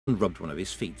and rubbed one of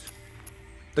his feet.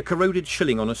 The corroded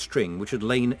shilling on a string, which had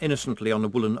lain innocently on a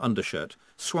woolen undershirt,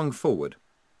 swung forward,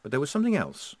 but there was something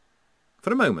else.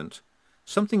 For a moment,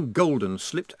 something golden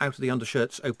slipped out of the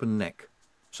undershirt's open neck.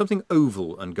 Something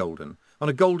oval and golden, on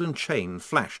a golden chain,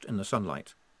 flashed in the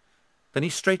sunlight. Then he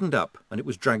straightened up, and it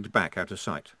was dragged back out of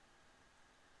sight.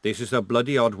 "This is a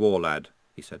bloody odd war, lad,"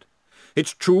 he said.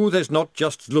 "It's true there's not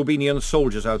just Slovenian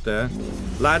soldiers out there.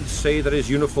 Lads say there is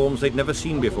uniforms they'd never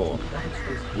seen before.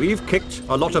 We've kicked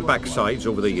a lot of backsides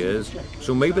over the years,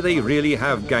 so maybe they really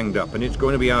have ganged up and it's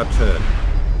going to be our turn.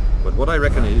 But what I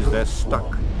reckon is they're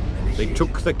stuck. They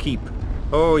took the keep.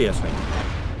 Oh yes, mate.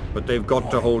 But they've got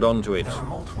to hold on to it.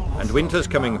 And winter's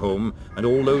coming home, and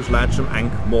all those lads from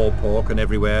Ankh-Morpork and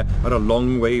everywhere are a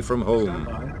long way from home.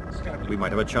 We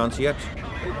might have a chance yet.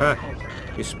 Ha!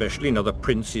 Especially now the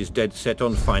prince is dead set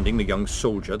on finding the young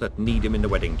soldier that need him in the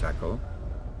wedding tackle.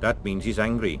 That means he's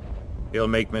angry. He'll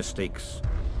make mistakes.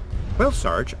 Well,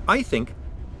 Sarge, I think—"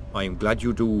 "I'm glad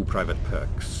you do, Private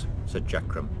Perks," said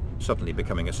Jackram, suddenly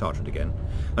becoming a sergeant again.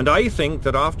 "And I think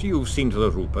that after you've seen to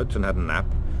the Rupert and had a nap,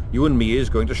 you and me is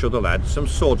going to show the lads some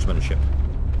swordsmanship.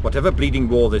 Whatever bleeding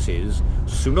war this is,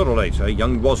 sooner or later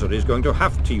young Wazzer is going to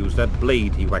have to use that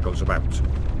blade he waggles about.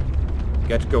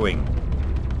 Get going."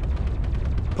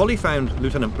 Polly found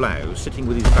Lieutenant Blouse sitting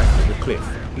with his back to the cliff,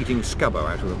 eating scubbo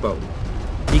out of a bowl.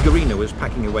 Igorina was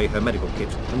packing away her medical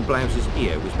kit, and Blouse's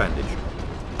ear was bandaged.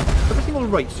 "Everything all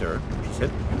right, sir?" she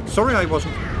said. "Sorry I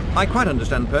wasn't—" "I quite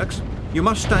understand, Perks. You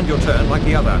must stand your turn like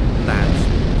the other lads,"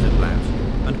 said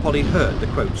Blouse, and Polly heard the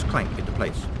quotes clank into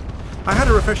place. "I had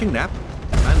a refreshing nap,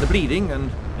 and the bleeding,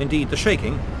 and indeed the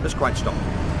shaking, has quite stopped.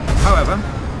 However,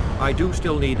 I do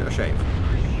still need a shave."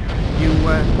 "You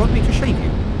want me to shave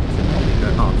you?" said Polly,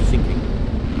 her heart sinking.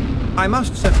 "I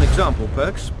must set an example,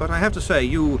 Perks, but I have to say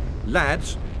you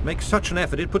lads make such an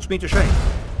effort it puts me to shame.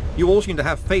 You all seem to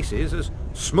have faces as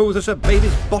smooth as a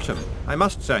baby's bottom, I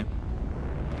must say."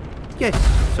 "Yes,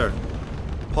 sir."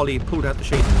 Polly pulled out the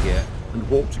shaving gear and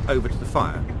walked over to the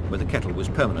fire, where the kettle was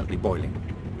permanently boiling.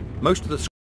 Most of the